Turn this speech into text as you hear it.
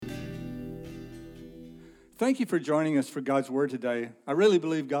Thank you for joining us for God's Word today. I really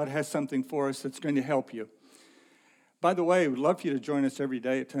believe God has something for us that's going to help you. By the way, we'd love for you to join us every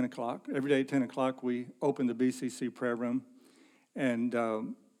day at 10 o'clock. Every day at 10 o'clock, we open the BCC prayer room, and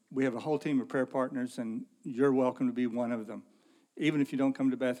we have a whole team of prayer partners, and you're welcome to be one of them. Even if you don't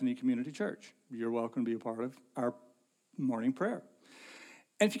come to Bethany Community Church, you're welcome to be a part of our morning prayer.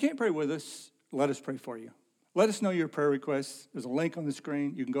 And if you can't pray with us, let us pray for you. Let us know your prayer requests. There's a link on the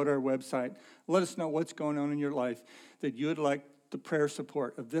screen. You can go to our website. Let us know what's going on in your life that you would like the prayer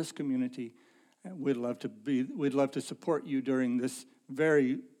support of this community. And we'd love to support you during this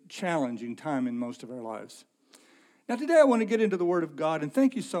very challenging time in most of our lives. Now today I want to get into the Word of God, and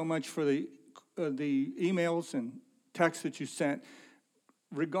thank you so much for the emails and texts that you sent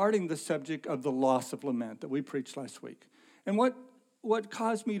regarding the subject of the loss of lament that we preached last week. And what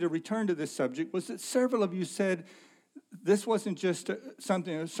caused me to return to this subject was that several of you said this wasn't just a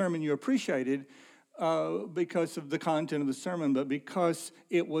sermon you appreciated because of the content of the sermon, but because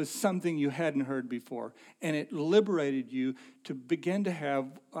it was something you hadn't heard before. And it liberated you to begin to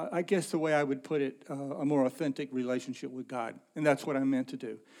have, I guess the way I would put it, a more authentic relationship with God. And that's what I meant to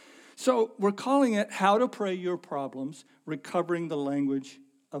do. So we're calling it How to Pray Your Problems, Recovering the Language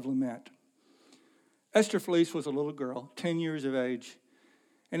of Lament. Esther Felice was a little girl, 10 years of age,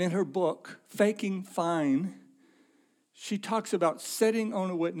 and in her book, Faking Fine, she talks about sitting on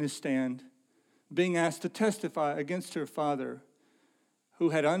a witness stand, being asked to testify against her father,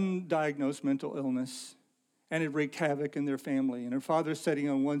 who had undiagnosed mental illness and had wreaked havoc in their family. And her father sitting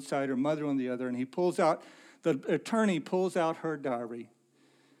on one side, her mother on the other, and the attorney pulls out her diary.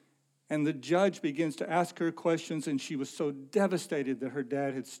 And the judge begins to ask her questions, and she was so devastated that her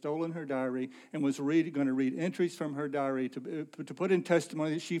dad had stolen her diary and was going to read entries from her diary to put in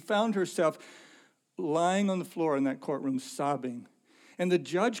testimony that she found herself lying on the floor in that courtroom sobbing. And the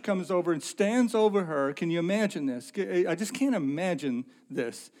judge comes over and stands over her. Can you imagine this? I just can't imagine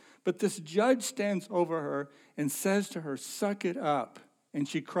this. But this judge stands over her and says to her, "Suck it up." And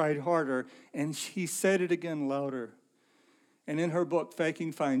she cried harder, and he said it again louder. And in her book,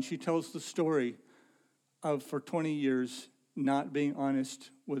 Faking Fine, she tells the story of, for 20 years, not being honest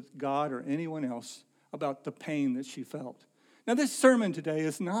with God or anyone else about the pain that she felt. Now, this sermon today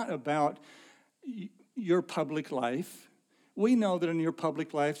is not about your public life. We know that in your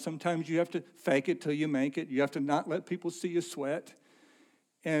public life, sometimes you have to fake it till you make it. You have to not let people see you sweat.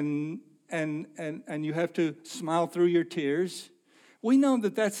 And you have to smile through your tears. We know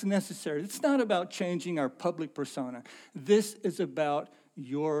that that's necessary. It's not about changing our public persona. This is about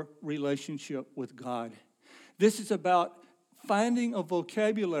your relationship with God. This is about finding a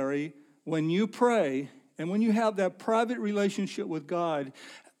vocabulary when you pray and when you have that private relationship with God,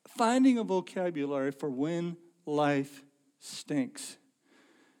 finding a vocabulary for when life stinks.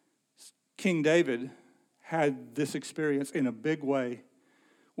 King David had this experience in a big way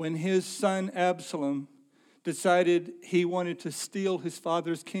when his son Absalom decided he wanted to steal his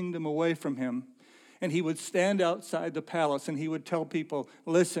father's kingdom away from him. And he would stand outside the palace and he would tell people,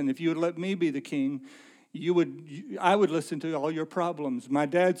 "Listen, if you would let me be the king, I would listen to all your problems. My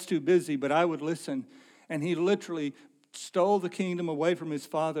dad's too busy, but I would listen." And he literally stole the kingdom away from his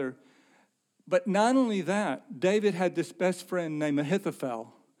father. But not only that, David had this best friend named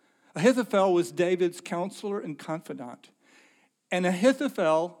Ahithophel. Ahithophel was David's counselor and confidant. And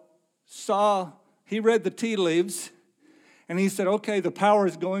Ahithophel he read the tea leaves, and he said, "Okay, the power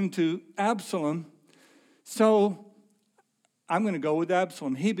is going to Absalom, so I'm going to go with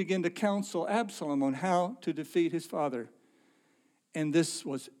Absalom." He began to counsel Absalom on how to defeat his father. And this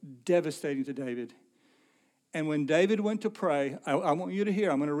was devastating to David. And when David went to pray, I want you to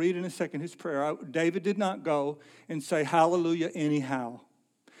hear, I'm going to read in a second his prayer. David did not go and say hallelujah anyhow.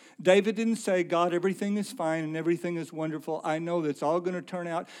 David didn't say, "God, everything is fine and everything is wonderful. I know that's all going to turn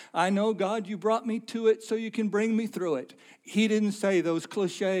out. I know, God, you brought me to it so you can bring me through it." He didn't say those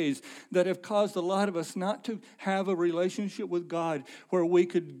cliches that have caused a lot of us not to have a relationship with God where we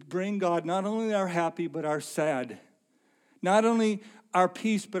could bring God not only our happy but our sad, not only our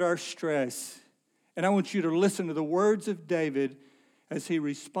peace but our stress. And I want you to listen to the words of David as he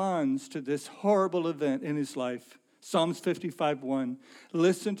responds to this horrible event in his life. Psalms 55:1.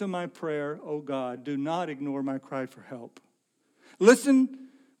 "Listen to my prayer, O God. Do not ignore my cry for help.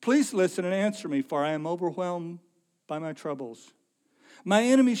 Please listen and answer me, for I am overwhelmed by my troubles. My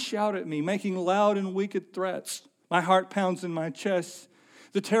enemies shout at me, making loud and wicked threats. My heart pounds in my chest.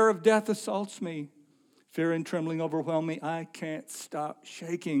 The terror of death assaults me. Fear and trembling overwhelm me. I can't stop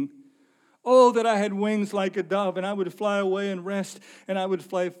shaking. Oh, that I had wings like a dove, and I would fly away and rest, and I would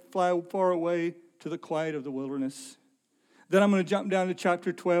fly far away to the quiet of the wilderness." Then I'm going to jump down to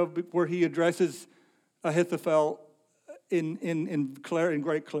chapter 12 where he addresses Ahithophel in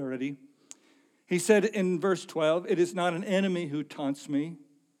great clarity. He said in verse 12, "It is not an enemy who taunts me.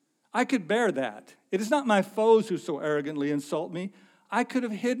 I could bear that. It is not my foes who so arrogantly insult me. I could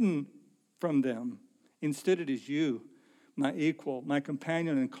have hidden from them. Instead, it is you, my equal, my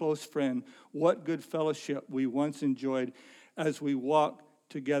companion and close friend. What good fellowship we once enjoyed as we walked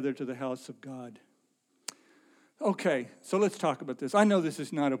together to the house of God." Okay, so let's talk about this. I know this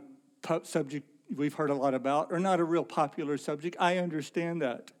is not a subject we've heard a lot about, or not a real popular subject. I understand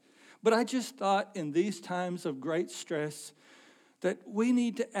that. But I just thought in these times of great stress that we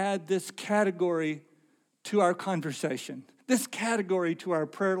need to add this category to our conversation, this category to our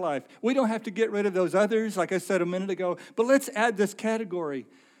prayer life. We don't have to get rid of those others, like I said a minute ago, but let's add this category.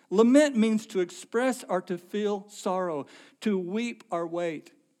 Lament means to express or to feel sorrow, to weep or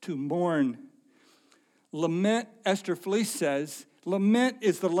wait, to mourn. Lament, Esther Felice says, lament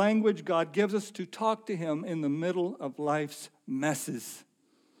is the language God gives us to talk to him in the middle of life's messes.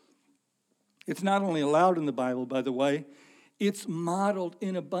 It's not only allowed in the Bible, by the way, it's modeled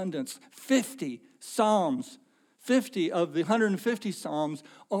in abundance. 50 Psalms, 50 of the 150 Psalms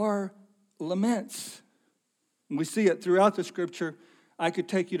are laments. And we see it throughout the Scripture. I could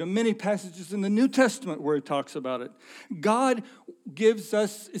take you to many passages in the New Testament where it talks about it. God gives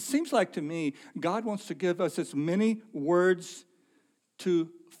us, it seems like to me, God wants to give us as many words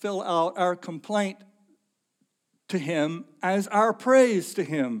to fill out our complaint to him as our praise to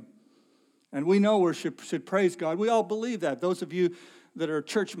him. And we know we should praise God. We all believe that. Those of you that are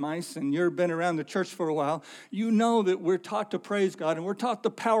church mice and you've been around the church for a while, you know that we're taught to praise God and we're taught the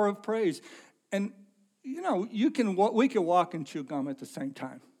power of praise. And you know, we can walk and chew gum at the same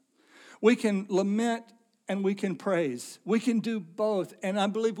time. We can lament and we can praise. We can do both. And I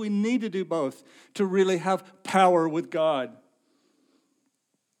believe we need to do both to really have power with God.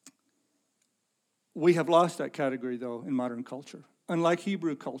 We have lost that category, though, in modern culture. Unlike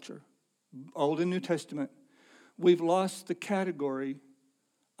Hebrew culture, Old and New Testament, we've lost the category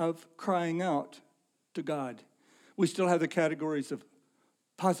of crying out to God. We still have the categories of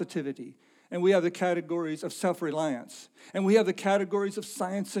positivity, and we have the categories of self-reliance, and we have the categories of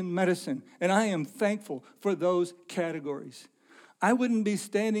science and medicine, and I am thankful for those categories. I wouldn't be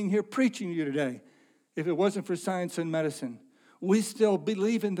standing here preaching to you today if it wasn't for science and medicine. We still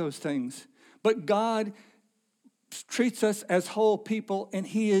believe in those things, but God treats us as whole people, and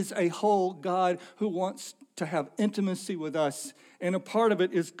he is a whole God who wants to have intimacy with us, and a part of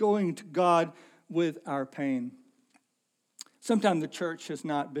it is going to God with our pain. Sometimes the church has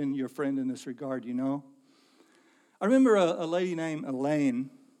not been your friend in this regard, you know. I remember a lady named Elaine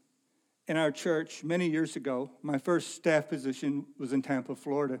in our church many years ago. My first staff position was in Tampa,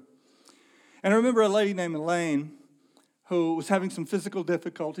 Florida. And I remember a lady named Elaine who was having some physical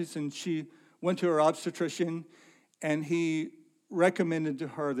difficulties, and she went to her obstetrician, and he recommended to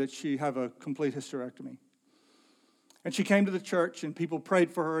her that she have a complete hysterectomy. And she came to the church, and people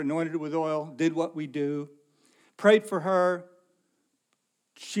prayed for her, anointed her with oil, did what we do, prayed for her.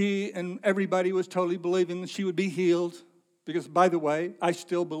 She and everybody was totally believing that she would be healed. Because, by the way, I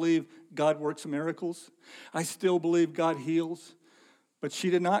still believe God works miracles. I still believe God heals. But she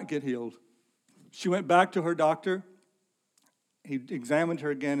did not get healed. She went back to her doctor. He examined her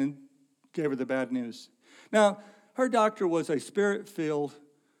again and gave her the bad news. Now, her doctor was a spirit-filled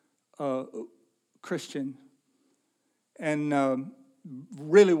Christian and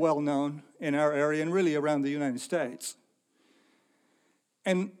really well-known in our area and really around the United States.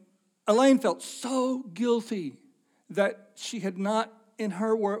 And Elaine felt so guilty that she had not, in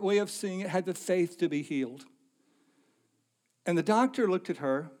her way of seeing it, had the faith to be healed. And the doctor looked at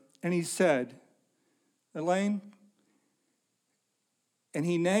her and he said, Elaine, and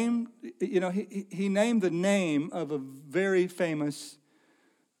he named the name of a very famous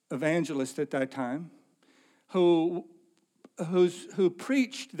evangelist at that time who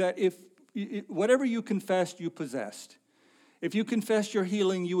preached that if whatever you confessed, you possessed. If you confessed your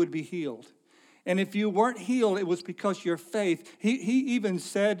healing, you would be healed. And if you weren't healed, it was because your faith. He even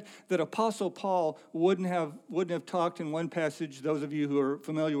said that Apostle Paul wouldn't have talked in one passage. Those of you who are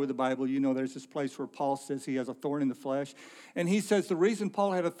familiar with the Bible, you know there's this place where Paul says he has a thorn in the flesh. And he says the reason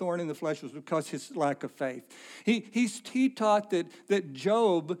Paul had a thorn in the flesh was because his lack of faith. He taught that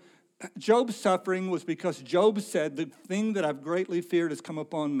Job's suffering was because Job said, the thing that I've greatly feared has come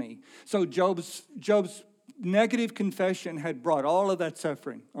upon me. So Job's negative confession had brought all of that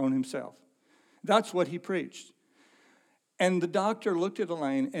suffering on himself. That's what he preached. And the doctor looked at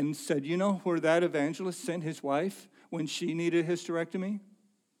Elaine and said, you know where that evangelist sent his wife when she needed a hysterectomy?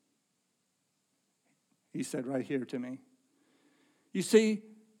 He said, right here to me. You see,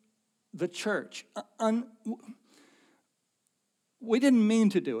 the church. We didn't mean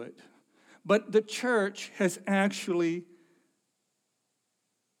to do it, but the church has actually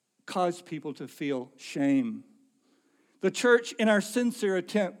caused people to feel shame. The church, in our sincere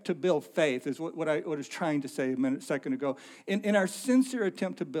attempt to build faith, is what I was trying to say a second ago. In our sincere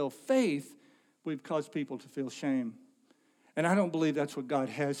attempt to build faith, we've caused people to feel shame. And I don't believe that's what God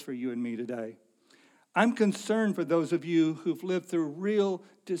has for you and me today. I'm concerned for those of you who've lived through real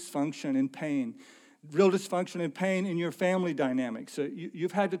dysfunction and pain. Real dysfunction and pain in your family dynamics. So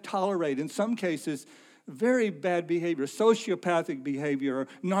you've had to tolerate, in some cases, very bad behavior, sociopathic behavior, or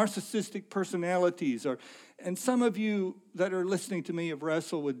narcissistic personalities. And some of you that are listening to me have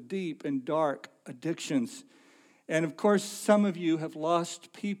wrestled with deep and dark addictions. And of course, some of you have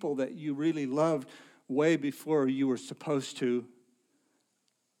lost people that you really loved way before you were supposed to.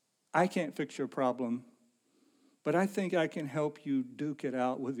 I can't fix your problem, but I think I can help you duke it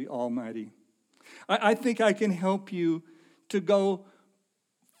out with the Almighty. I think I can help you to go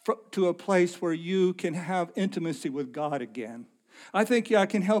to a place where you can have intimacy with God again. I think I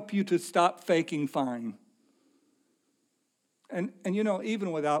can help you to stop faking fine. And you know,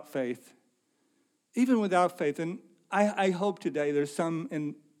 even without faith, and I hope today there's some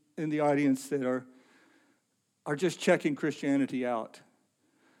in the audience that are just checking Christianity out.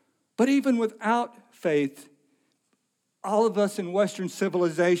 But even without faith, all of us in Western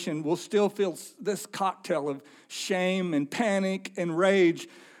civilization will still feel this cocktail of shame and panic and rage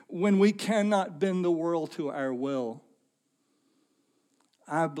when we cannot bend the world to our will.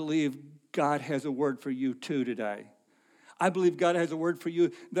 I believe God has a word for you too today. I believe God has a word for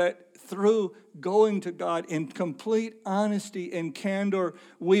you that through going to God in complete honesty and candor,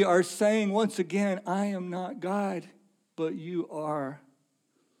 we are saying once again, I am not God, but you are.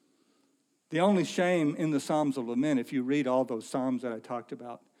 The only shame in the Psalms of Lament, if you read all those Psalms that I talked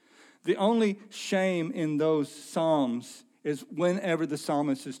about, the only shame in those Psalms is whenever the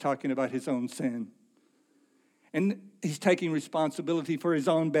psalmist is talking about his own sin. And he's taking responsibility for his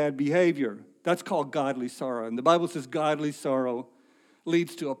own bad behavior. That's called godly sorrow. And the Bible says godly sorrow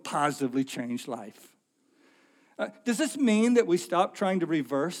leads to a positively changed life. Does this mean that we stop trying to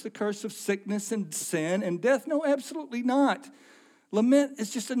reverse the curse of sickness and sin and death? No, absolutely not. Lament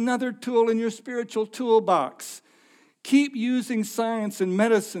is just another tool in your spiritual toolbox. Keep using science and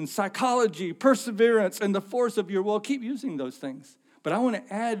medicine, psychology, perseverance, and the force of your will. Keep using those things. But I want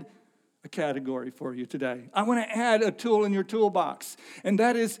to add a category for you today. I want to add a tool in your toolbox. And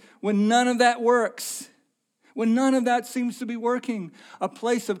that is when none of that works, when none of that seems to be working, a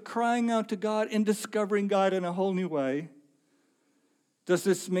place of crying out to God and discovering God in a whole new way. Does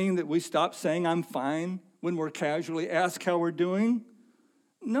this mean that we stop saying, I'm fine, when we're casually asked how we're doing?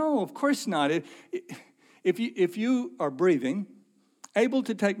 No, of course not. If you are breathing, able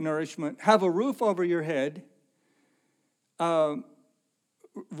to take nourishment, have a roof over your head,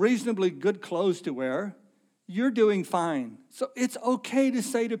 reasonably good clothes to wear, you're doing fine. So it's okay to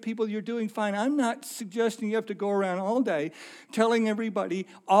say to people you're doing fine. I'm not suggesting you have to go around all day telling everybody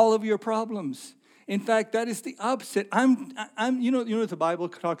all of your problems. In fact, that is the opposite. You know what the Bible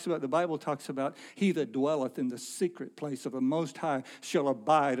talks about? The Bible talks about he that dwelleth in the secret place of the Most High shall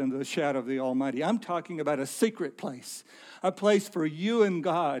abide under the shadow of the Almighty. I'm talking about a secret place, a place for you and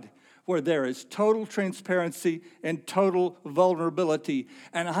God where there is total transparency and total vulnerability,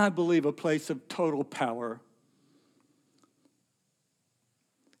 and I believe a place of total power.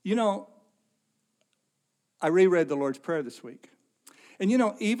 You know, I reread the Lord's Prayer this week. And you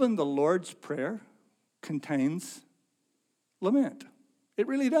know, even the Lord's Prayer contains lament. It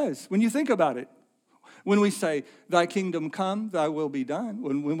really does, when you think about it. When we say, thy kingdom come, thy will be done,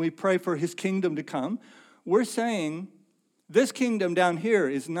 when we pray for his kingdom to come, we're saying, this kingdom down here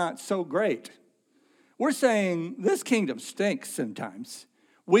is not so great. We're saying, this kingdom stinks sometimes.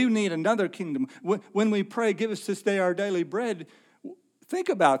 We need another kingdom. When we pray, give us this day our daily bread, think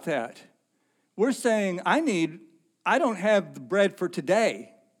about that. We're saying, I don't have the bread for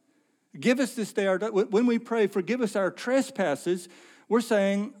today. Give us this day our day. When we pray, forgive us our trespasses, we're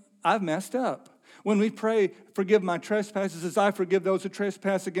saying, I've messed up. When we pray, forgive my trespasses as I forgive those who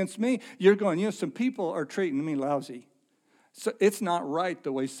trespass against me, you're going, some people are treating me lousy. So it's not right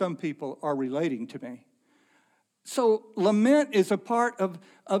the way some people are relating to me. So lament is a part of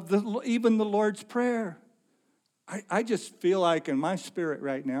even the Lord's Prayer. I just feel like in my spirit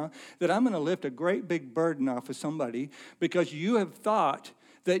right now that I'm going to lift a great big burden off of somebody because you have thought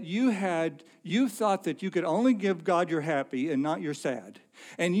that you thought that you could only give God your happy and not your sad.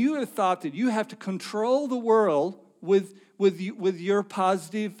 And you have thought that you have to control the world with your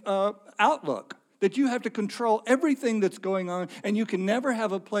positive outlook. that you have to control everything that's going on, and you can never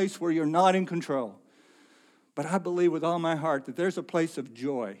have a place where you're not in control. But I believe with all my heart that there's a place of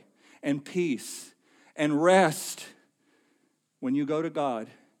joy and peace and rest when you go to God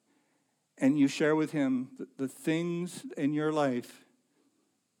and you share with Him the things in your life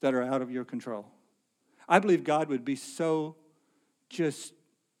that are out of your control. I believe God would be so just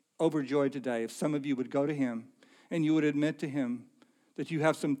overjoyed today if some of you would go to Him and you would admit to Him that you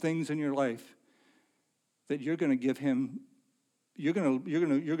have some things in your life that you're going to give Him, you're going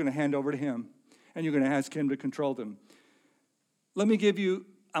to hand over to Him, and you're going to ask Him to control them. I'm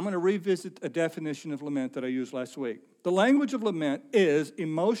going to revisit a definition of lament that I used last week. The language of lament is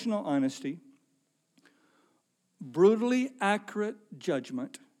emotional honesty, brutally accurate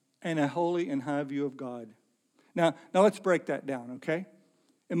judgment, and a holy and high view of God. Now let's break that down, okay?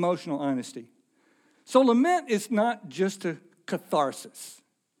 Emotional honesty. So lament is not just a catharsis.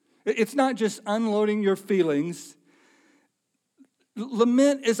 It's not just unloading your feelings.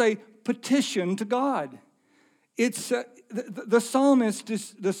 Lament is a petition to God. It's the psalmist,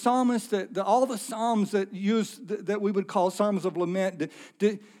 all the psalms that we would call psalms of lament.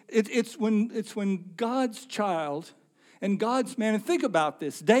 It's when God's child and God's man. And think about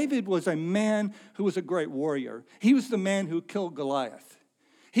this: David was a man who was a great warrior. He was the man who killed Goliath.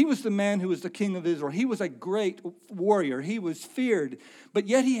 He was the man who was the king of Israel. He was a great warrior. He was feared, but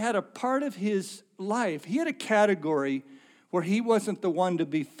yet he had a part of his life. He had a category where he wasn't the one to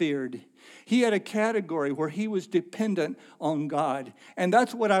be feared. He had a category where he was dependent on God. And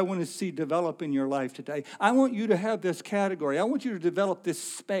that's what I want to see develop in your life today. I want you to have this category. I want you to develop this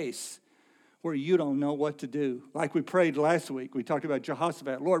space where you don't know what to do. Like we prayed last week. We talked about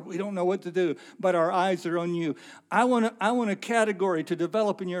Jehoshaphat. Lord, we don't know what to do, but our eyes are on you. I want a category to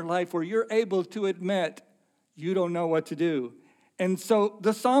develop in your life where you're able to admit you don't know what to do. And so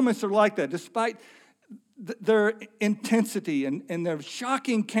the psalmists are like that. Despite their intensity and their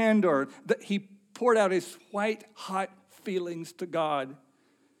shocking candor, that he poured out his white hot feelings to God.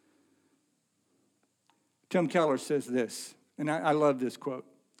 Tim Keller says this, and I love this quote: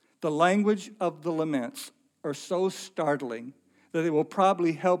 "The language of the laments are so startling that it will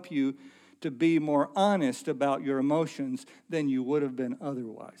probably help you to be more honest about your emotions than you would have been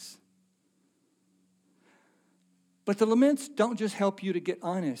otherwise." But the laments don't just help you to get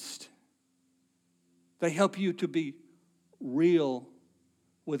honest. They help you to be real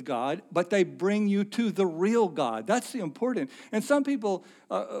with God, but they bring you to the real God. That's the important. And some people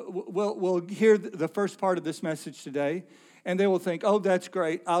will hear the first part of this message today, and they will think, oh, that's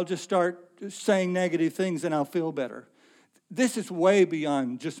great. I'll just start saying negative things and I'll feel better. This is way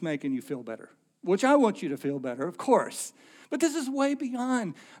beyond just making you feel better, which I want you to feel better, of course. But this is way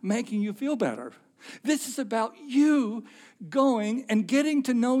beyond making you feel better. This is about you going and getting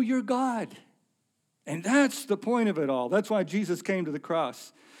to know your God. And that's the point of it all. That's why Jesus came to the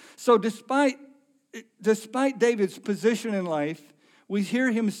cross. So despite David's position in life, we hear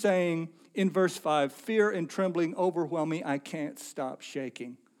him saying in verse 5, "Fear and trembling overwhelm me. I can't stop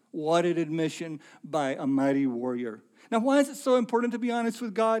shaking." What an admission by a mighty warrior. Now, why is it so important to be honest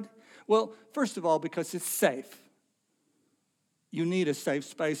with God? Well, first of all, because it's safe. You need a safe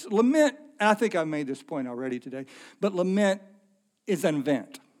space. Lament, and I think I've made this point already today, but lament is an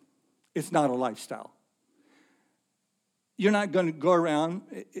event. It's not a lifestyle. You're not going to go around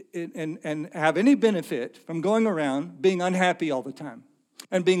and have any benefit from going around being unhappy all the time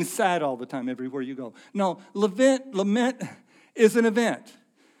and being sad all the time everywhere you go. No, lament is an event.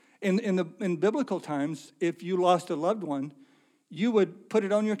 In biblical times, if you lost a loved one, you would put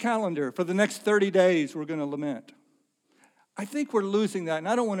it on your calendar. For the next 30 days, we're going to lament. I think we're losing that, and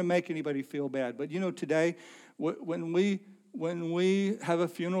I don't want to make anybody feel bad. But today, when we have a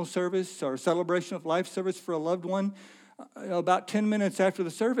funeral service or a celebration of life service for a loved one, about 10 minutes after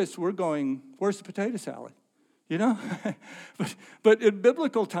the service, we're going, "Where's the potato salad?" But in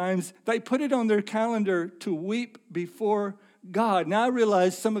biblical times, they put it on their calendar to weep before God. Now I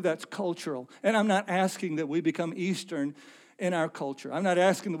realize some of that's cultural, and I'm not asking that we become Eastern in our culture. I'm not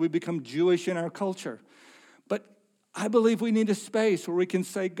asking that we become Jewish in our culture. But I believe we need a space where we can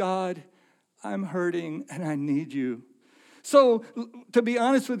say, "God, I'm hurting and I need you." So to be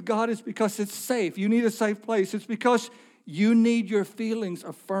honest with God is because it's safe. You need a safe place. It's because you need your feelings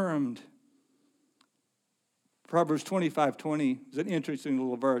affirmed. Proverbs 25:20 is an interesting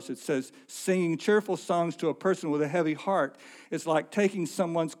little verse. It says, "Singing cheerful songs to a person with a heavy heart is like taking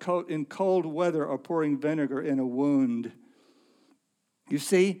someone's coat in cold weather or pouring vinegar in a wound." You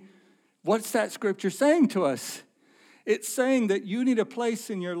see, what's that scripture saying to us? It's saying that you need a place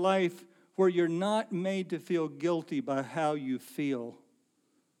in your life where you're not made to feel guilty by how you feel.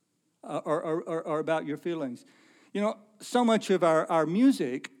 or about your feelings. You know, so much of our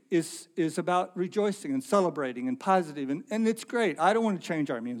music is about rejoicing and celebrating and positive, and it's great. I don't want to change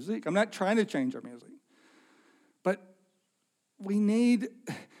our music. I'm not trying to change our music. But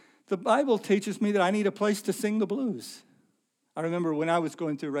the Bible teaches me that I need a place to sing the blues. I remember when I was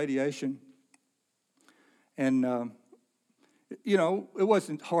going through radiation, and you know, it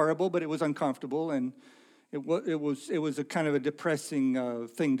wasn't horrible, but it was uncomfortable, and it was a kind of a depressing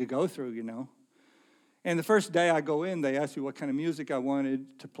thing to go through, you know. And the first day I go in, they asked me what kind of music I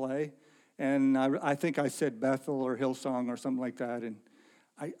wanted to play, and I think I said Bethel or Hillsong or something like that, and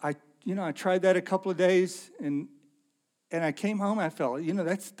I tried that a couple of days, and I came home. I felt, you know,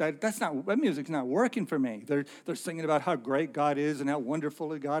 that music's not working for me. They're singing about how great God is and how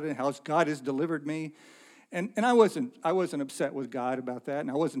wonderful God is and how God has delivered me, and I wasn't upset with God about that, and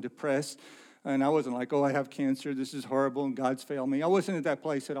I wasn't depressed, and I wasn't like, oh, I have cancer, this is horrible, and God's failed me. I wasn't at that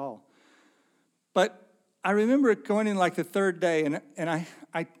place at all. But I remember going in like the third day, and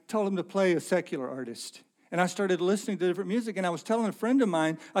I told him to play a secular artist. And I started listening to different music, and I was telling a friend of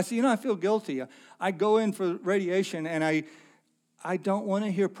mine, I said, you know, I feel guilty. I go in for radiation, and I don't want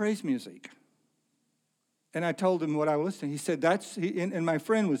to hear praise music. And I told him what I was listening. He said, and my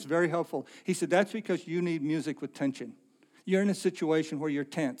friend was very helpful. He said, that's because you need music with tension. You're in a situation where you're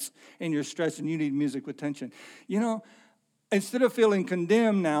tense, and you're stressed, and you need music with tension. You know, instead of feeling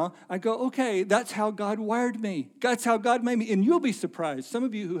condemned now, I go, okay, that's how God wired me. That's how God made me. And you'll be surprised. Some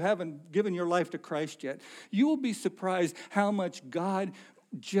of you who haven't given your life to Christ yet, you will be surprised how much God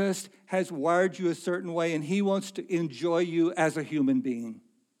just has wired you a certain way, and he wants to enjoy you as a human being.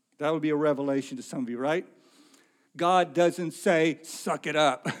 That would be a revelation to some of you, right? God doesn't say, suck it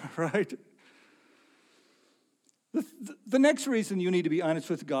up, right? The next reason you need to be honest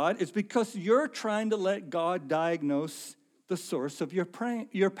with God is because you're trying to let God diagnose the source of your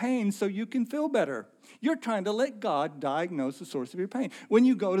pain so you can feel better. You're trying to let God diagnose the source of your pain. When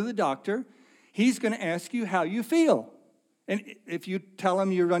you go to the doctor, he's going to ask you how you feel. And if you tell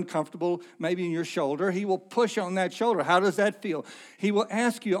him you're uncomfortable, maybe in your shoulder, he will push on that shoulder. How does that feel? He will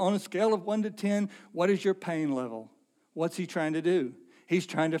ask you on a scale of 1 to 10, what is your pain level? What's he trying to do? He's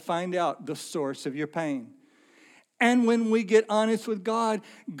trying to find out the source of your pain. And when we get honest with God,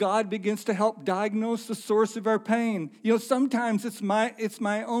 God begins to help diagnose the source of our pain. You know, sometimes it's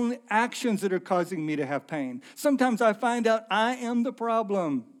my own actions that are causing me to have pain. Sometimes I find out I am the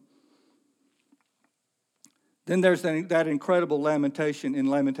problem. Then there's that incredible lamentation in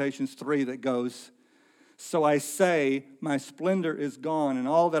Lamentations 3 that goes, so I say, my splendor is gone and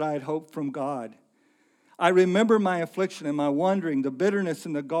all that I had hoped from God. I remember my affliction and my wandering, the bitterness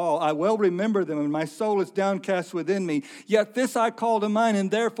and the gall. I well remember them, and my soul is downcast within me. Yet this I call to mind, and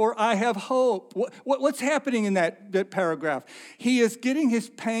therefore I have hope. What's happening in that paragraph? He is getting his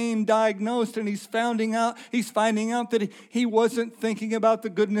pain diagnosed, and he's finding out that he wasn't thinking about the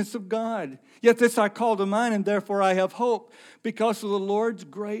goodness of God. Yet this I call to mind, and therefore I have hope. Because of the Lord's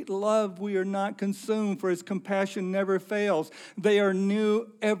great love, we are not consumed, for his compassion never fails. They are new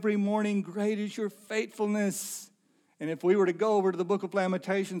every morning. Great is your faithfulness. And if we were to go over to the book of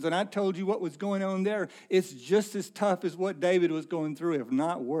Lamentations, and I told you what was going on there, it's just as tough as what David was going through, if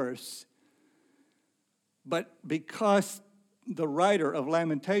not worse. But because the writer of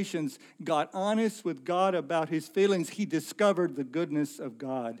Lamentations got honest with God about his feelings, he discovered the goodness of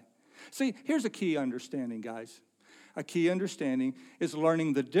God. See, here's a key understanding, guys. A key understanding is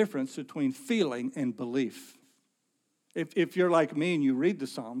learning the difference between feeling and belief. If you're like me and you read the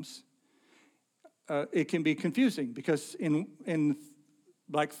Psalms, it can be confusing because in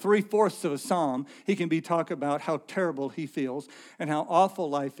like 3/4 of a psalm, he can be talking about how terrible he feels and how awful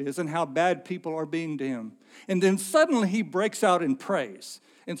life is and how bad people are being to him. And then suddenly he breaks out in praise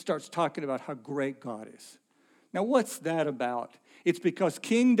and starts talking about how great God is. Now, what's that about? It's because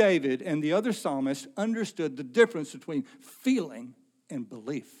King David and the other psalmists understood the difference between feeling and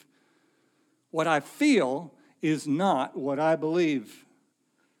belief. What I feel is not what I believe.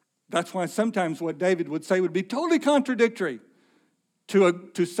 That's why sometimes what David would say would be totally contradictory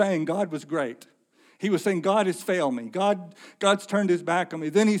to saying God was great. He was saying God has failed me. God's turned his back on me.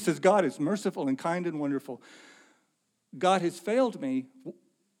 Then he says God is merciful and kind and wonderful. God has failed me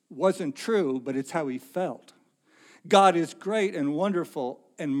wasn't true, but it's how he felt. God is great and wonderful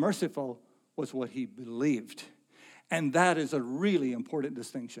and merciful was what he believed. And that is a really important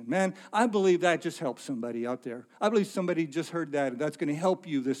distinction. Man, I believe that just helps somebody out there. I believe somebody just heard that, and that's going to help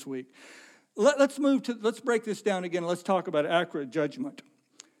you this week. Let's break this down again. Let's talk about accurate judgment.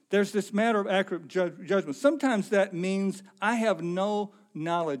 There's this matter of accurate judgment. Sometimes that means I have no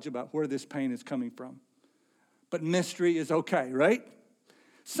knowledge about where this pain is coming from. But mystery is okay, right?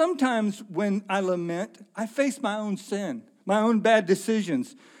 Sometimes when I lament, I face my own sin, my own bad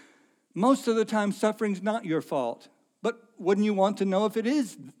decisions. Most of the time, suffering's not your fault. But wouldn't you want to know if it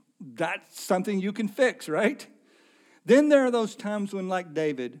is? That's something you can fix, right? Then there are those times when, like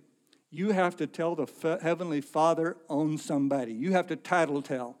David, you have to tell the Heavenly Father on somebody. You have to title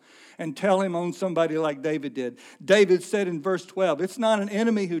tell and tell him on somebody like David did. David said in verse 12, it's not an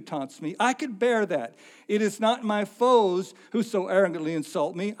enemy who taunts me. I could bear that. It is not my foes who so arrogantly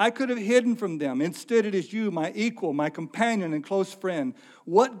insult me. I could have hidden from them. Instead, it is you, my equal, my companion and close friend.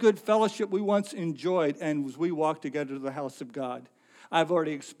 What good fellowship we once enjoyed and as we walked together to the house of God. I've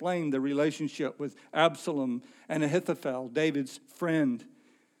already explained the relationship with Absalom and Ahithophel, David's friend.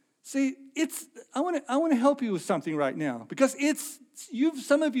 See, I want to help you with something right now because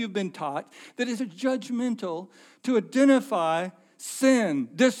some of you have been taught that it's judgmental to identify sin,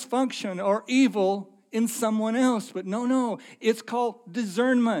 dysfunction, or evil in someone else. But no, it's called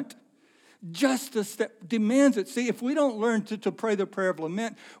discernment. Justice that demands it. See, if we don't learn to pray the prayer of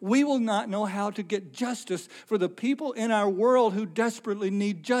lament, we will not know how to get justice for the people in our world who desperately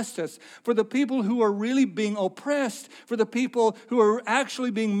need justice, for the people who are really being oppressed, for the people who are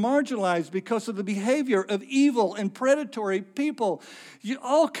actually being marginalized because of the behavior of evil and predatory people.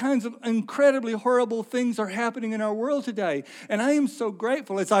 All kinds of incredibly horrible things are happening in our world today. And I am so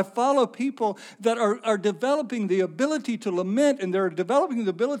grateful as I follow people that are developing the ability to lament and they're developing the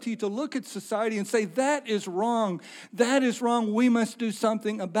ability to look at society and say, that is wrong. That is wrong. We must do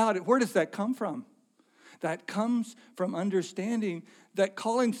something about it. Where does that come from? That comes from understanding that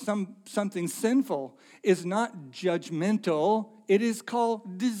calling something sinful is not judgmental. It is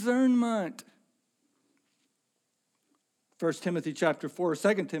called discernment. 1 Timothy chapter 4,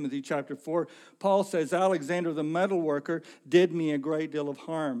 2 Timothy chapter 4, Paul says, Alexander the metal worker did me a great deal of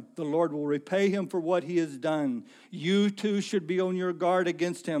harm. The Lord will repay him for what he has done. You too should be on your guard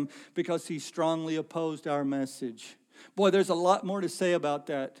against him because he strongly opposed our message. Boy, there's a lot more to say about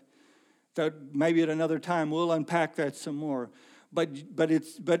that maybe at another time we'll unpack that some more. But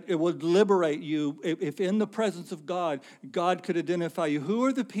it would liberate you if in the presence of God, God could identify you. Who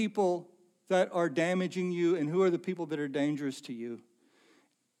are the people that are damaging you and who are the people that are dangerous to you?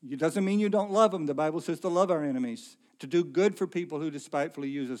 It doesn't mean you don't love them. The Bible says to love our enemies, to do good for people who despitefully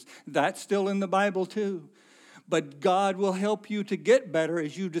use us. That's still in the Bible too. But God will help you to get better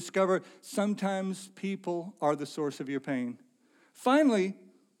as you discover sometimes people are the source of your pain. Finally,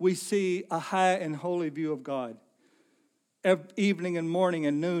 we see a high and holy view of God. Evening and morning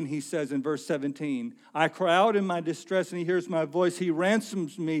and noon, he says in verse 17, I cry out in my distress and he hears my voice. He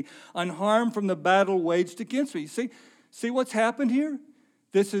ransoms me unharmed from the battle waged against me. See what's happened here?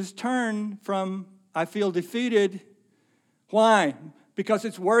 This is turned from I feel defeated. Why? Because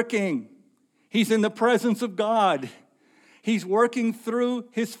it's working. He's in the presence of God. He's working through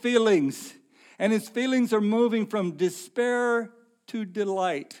his feelings. And his feelings are moving from despair to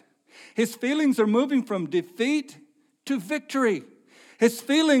delight. His feelings are moving from defeat to victory. His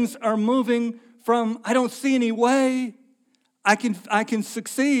feelings are moving from I don't see any way I can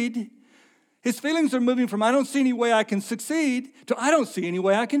succeed. His feelings are moving from I don't see any way I can succeed to I don't see any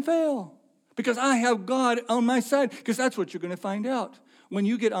way I can fail. Because I have God on my side. Because that's what you're going to find out. When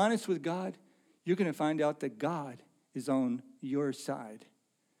you get honest with God, you're going to find out that God is on your side.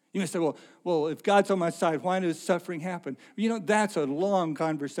 You may say, well, if God's on my side, why does suffering happen? That's a long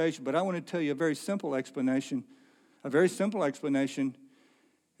conversation, but I want to tell you a very simple explanation. A very simple explanation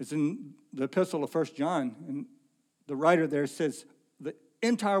is in the epistle of 1 John. And the writer there says the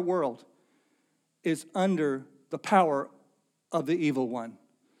entire world is under the power of the evil one.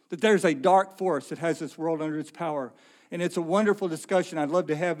 That there's a dark force that has this world under its power. And it's a wonderful discussion. I'd love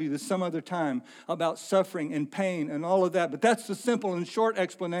to have you some other time about suffering and pain and all of that. But that's the simple and short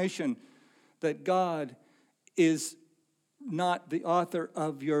explanation that God is not the author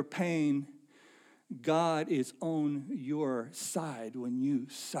of your pain. God is on your side when you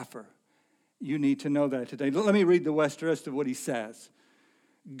suffer. You need to know that today. Let me read the rest of what he says.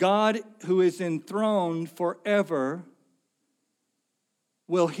 God, who is enthroned forever,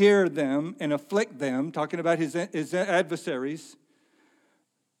 will hear them and afflict them, talking about his adversaries,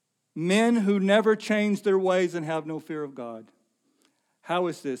 men who never change their ways and have no fear of God. How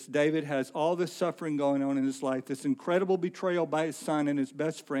is this? David has all this suffering going on in his life, this incredible betrayal by his son and his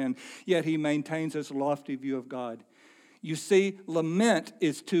best friend, yet he maintains this lofty view of God. You see, lament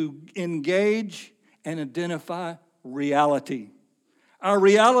is to engage and identify reality. Our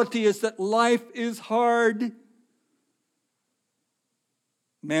reality is that life is hard.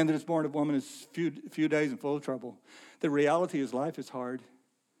 Man that is born of woman is few days and full of trouble. The reality is life is hard,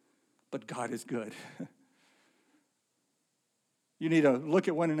 but God is good. You need to look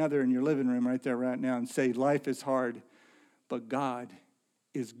at one another in your living room right there, right now, and say, life is hard, but God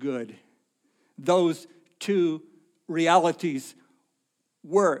is good. Those two realities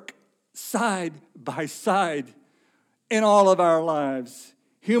work side by side in all of our lives.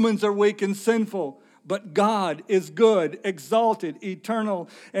 Humans are weak and sinful, but God is good, exalted, eternal,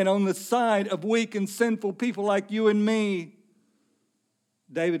 and on the side of weak and sinful people like you and me.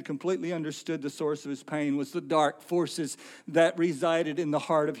 David completely understood the source of his pain was the dark forces that resided in the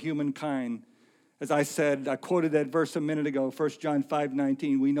heart of humankind. As I said, I quoted that verse a minute ago, 1 John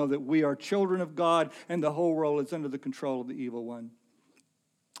 5:19. We know that we are children of God and the whole world is under the control of the evil one.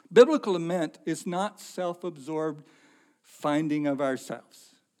 Biblical lament is not self-absorbed finding of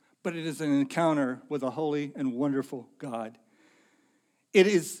ourselves, but it is an encounter with a holy and wonderful God. It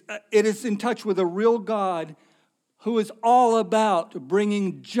is in touch with a real God who is all about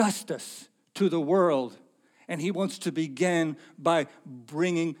bringing justice to the world. And he wants to begin by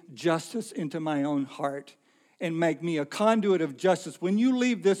bringing justice into my own heart and make me a conduit of justice. When you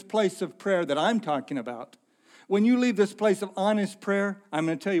leave this place of prayer that I'm talking about, when you leave this place of honest prayer, I'm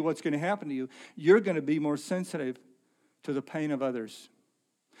going to tell you what's going to happen to you. You're going to be more sensitive to the pain of others.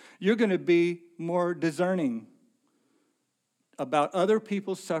 You're going to be more discerning about other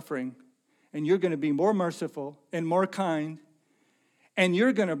people's suffering. And you're going to be more merciful and more kind. And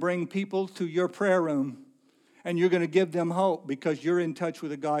you're going to bring people to your prayer room. And you're going to give them hope because you're in touch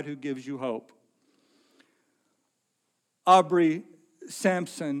with a God who gives you hope. Aubrey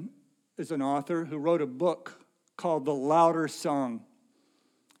Sampson is an author who wrote a book called The Louder Song.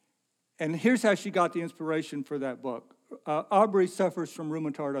 And here's how she got the inspiration for that book. Aubrey suffers from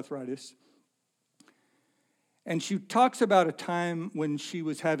rheumatoid arthritis. And she talks about a time when she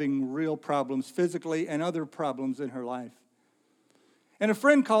was having real problems physically and other problems in her life. And a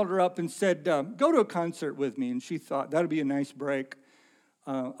friend called her up and said, go to a concert with me. And she thought, that'll be a nice break.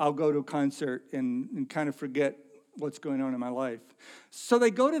 I'll go to a concert and kind of forget what's going on in my life. So they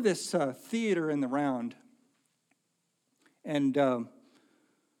go to this theater in the Round. And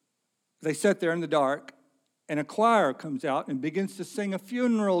they sit there in the dark. And a choir comes out and begins to sing a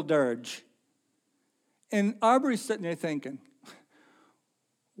funeral dirge. And Aubrey's sitting there thinking,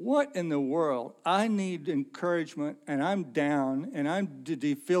 what in the world? I need encouragement, and I'm down, and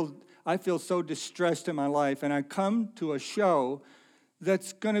I feel so distressed in my life, and I come to a show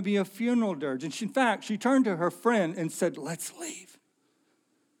that's going to be a funeral dirge. And in fact, she turned to her friend and said, let's leave.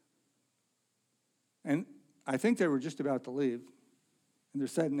 And I think they were just about to leave, and they're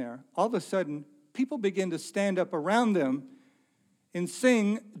sitting there. All of a sudden, people begin to stand up around them and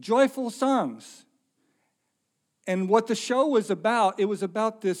sing joyful songs. And what the show was about, it was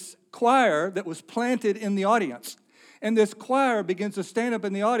about this choir that was planted in the audience. And this choir begins to stand up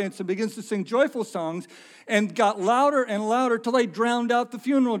in the audience and begins to sing joyful songs and got louder and louder till they drowned out the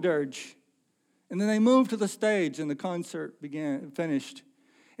funeral dirge. And then they moved to the stage and the concert finished.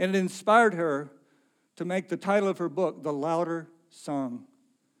 And it inspired her to make the title of her book, The Louder Song.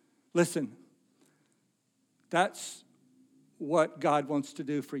 Listen, that's what God wants to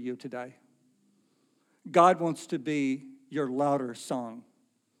do for you today. God wants to be your louder song.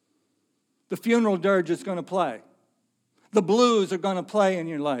 The funeral dirge is going to play. The blues are going to play in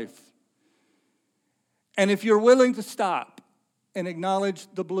your life. And if you're willing to stop and acknowledge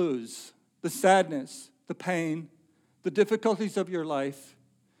the blues, the sadness, the pain, the difficulties of your life,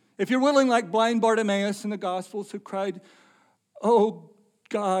 if you're willing, like blind Bartimaeus in the Gospels who cried, "Oh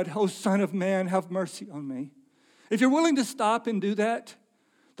God, oh Son of Man, have mercy on me." If you're willing to stop and do that,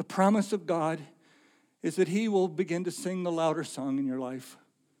 the promise of God is that he will begin to sing the louder song in your life.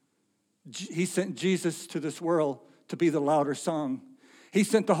 He sent Jesus to this world to be the louder song. He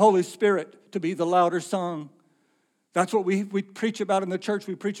sent the Holy Spirit to be the louder song. That's what we preach about in the church.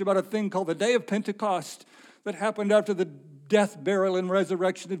 We preach about a thing called the Day of Pentecost that happened after the death, burial, and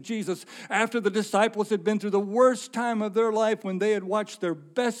resurrection of Jesus. After the disciples had been through the worst time of their life when they had watched their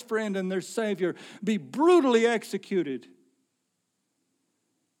best friend and their Savior be brutally executed.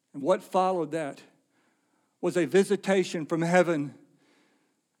 And what followed that was a visitation from heaven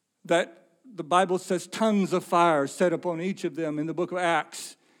that the Bible says tongues of fire set upon each of them in the book of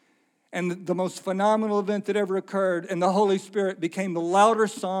Acts. And the most phenomenal event that ever occurred, and the Holy Spirit became the louder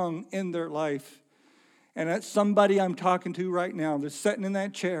song in their life. And that's somebody I'm talking to right now. They're sitting in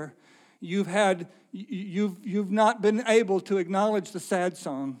that chair. You've not been able to acknowledge the sad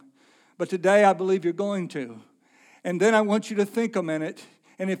song, but today I believe you're going to. And then I want you to think a minute.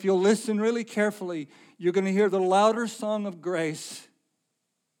 And if you'll listen really carefully, you're going to hear the louder song of grace.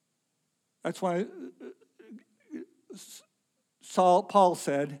 That's why Paul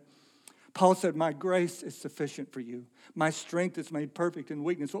said, Paul said, my grace is sufficient for you. My strength is made perfect in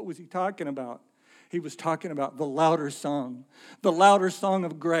weakness. What was he talking about? He was talking about the louder song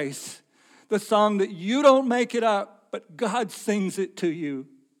of grace, the song that you don't make it up, but God sings it to you,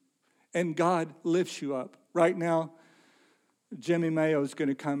 and God lifts you up. Right now, Jimmy Mayo is going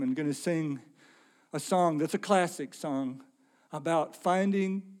to come and going to sing a song that's a classic song about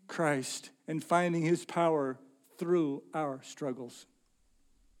finding Christ and finding his power through our struggles.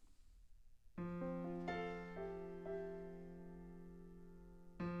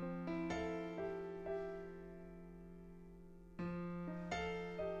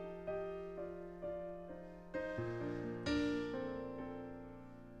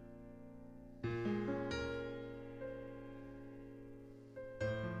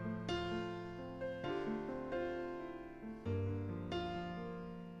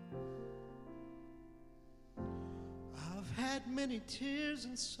 Many tears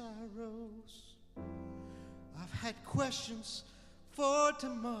and sorrows. I've had questions for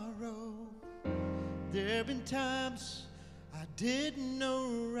tomorrow. There have been times I didn't know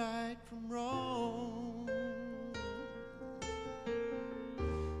right from wrong.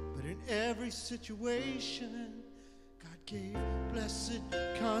 But in every situation, God gave blessed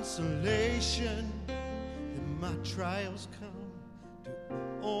consolation. That my trials come to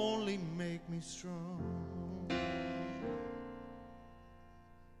only make me strong.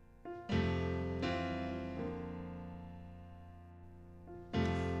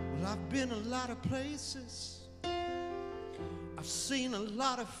 I've been a lot of places. I've seen a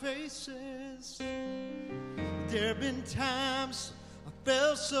lot of faces. There have been times I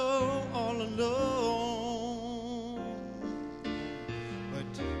felt so all alone.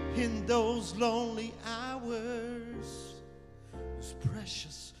 But in those lonely hours, those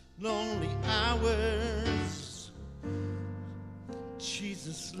precious lonely hours,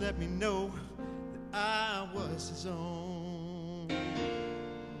 Jesus let me know that I was his own.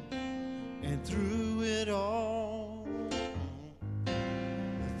 And through it all,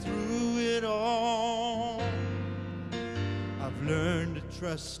 I've learned to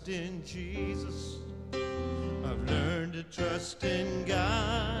trust in Jesus. I've learned to trust in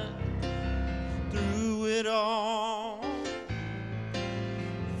God. Through it all,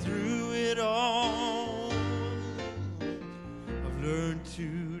 I've learned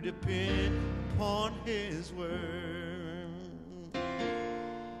to depend upon his word.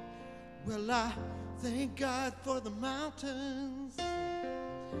 Well, I thank God for the mountains.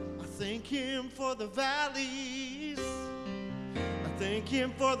 I thank him for the valleys. I thank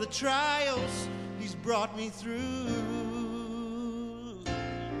him for the trials he's brought me through.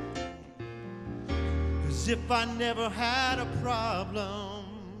 'Cause if I never had a problem,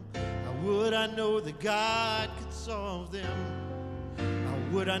 how would I know that God could solve them? How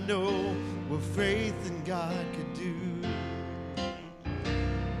would I know what faith in God could do?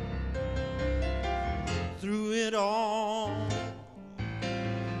 Through it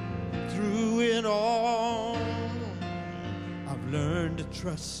all, I've learned to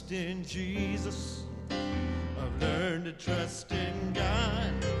trust in Jesus. I've learned to trust in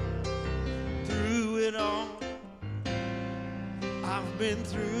God. Through it all, I've been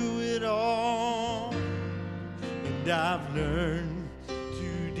through it all, and I've learned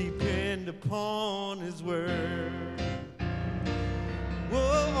to depend upon his word.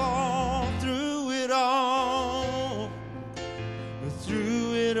 Whoa, through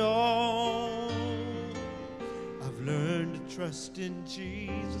it all, I've learned to trust in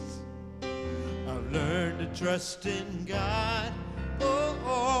Jesus. I've learned to trust in God.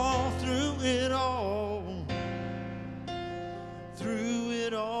 Oh, through it all,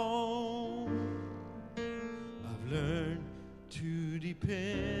 I've learned to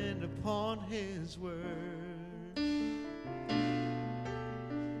depend upon his word.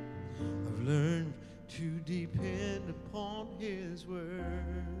 I've learned to depend upon his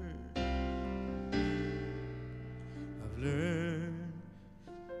word. I've learned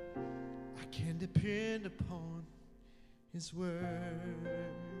I can depend upon his word.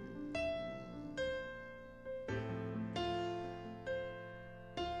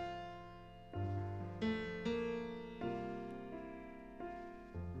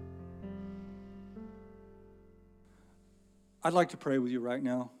 I'd like to pray with you right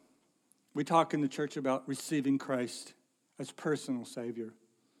now. We talk in the church about receiving Christ as personal Savior.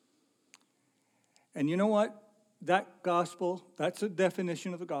 And you know what? That gospel, that's a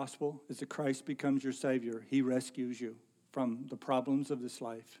definition of the gospel, is that Christ becomes your Savior. He rescues you from the problems of this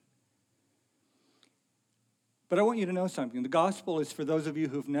life. But I want you to know something. The gospel is for those of you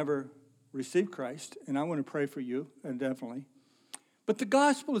who've never received Christ, and I want to pray for you, and definitely. But the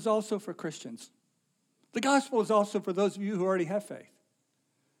gospel is also for Christians. The gospel is also for those of you who already have faith.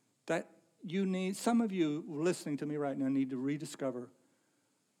 That some of you listening to me right now need to rediscover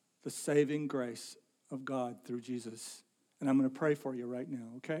the saving grace of God through Jesus. And I'm going to pray for you right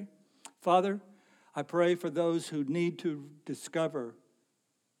now, okay? Father, I pray for those who need to discover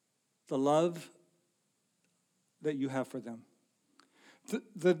the love that you have for them.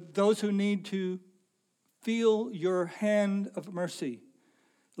 Those who need to feel your hand of mercy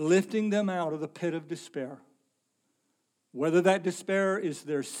lifting them out of the pit of despair. Whether that despair is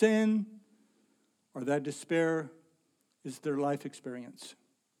their sin or that despair is their life experience.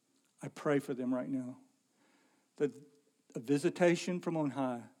 I pray for them right now that a visitation from on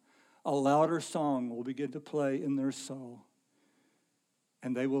high, a louder song will begin to play in their soul,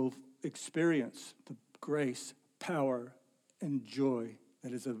 and they will experience the grace, power, and joy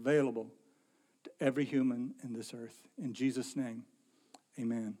that is available to every human in this earth. In Jesus' name,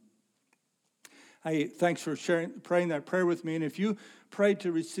 amen. Hey, thanks for praying that prayer with me. And if you prayed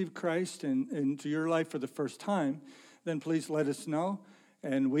to receive Christ into your life for the first time, then please let us know.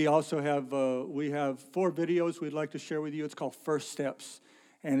 And we also have 4 videos we'd like to share with you. It's called First Steps,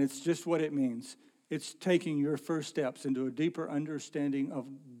 and it's just what it means. It's taking your first steps into a deeper understanding of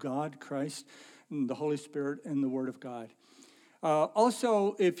God, Christ, and the Holy Spirit, and the Word of God.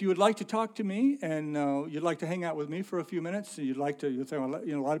 Also, if you would like to talk to me and you'd like to hang out with me for a few minutes, you'll say, well,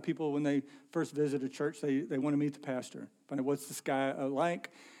 a lot of people when they first visit a church, they want to meet the pastor. Find out what's this guy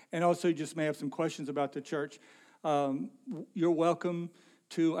like, and also you just may have some questions about the church. You're welcome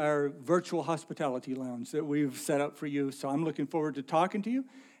to our virtual hospitality lounge that we've set up for you. So I'm looking forward to talking to you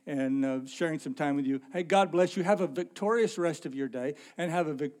and sharing some time with you. Hey, God bless you. Have a victorious rest of your day and have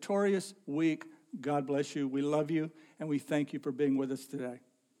a victorious week. God bless you. We love you, and we thank you for being with us today.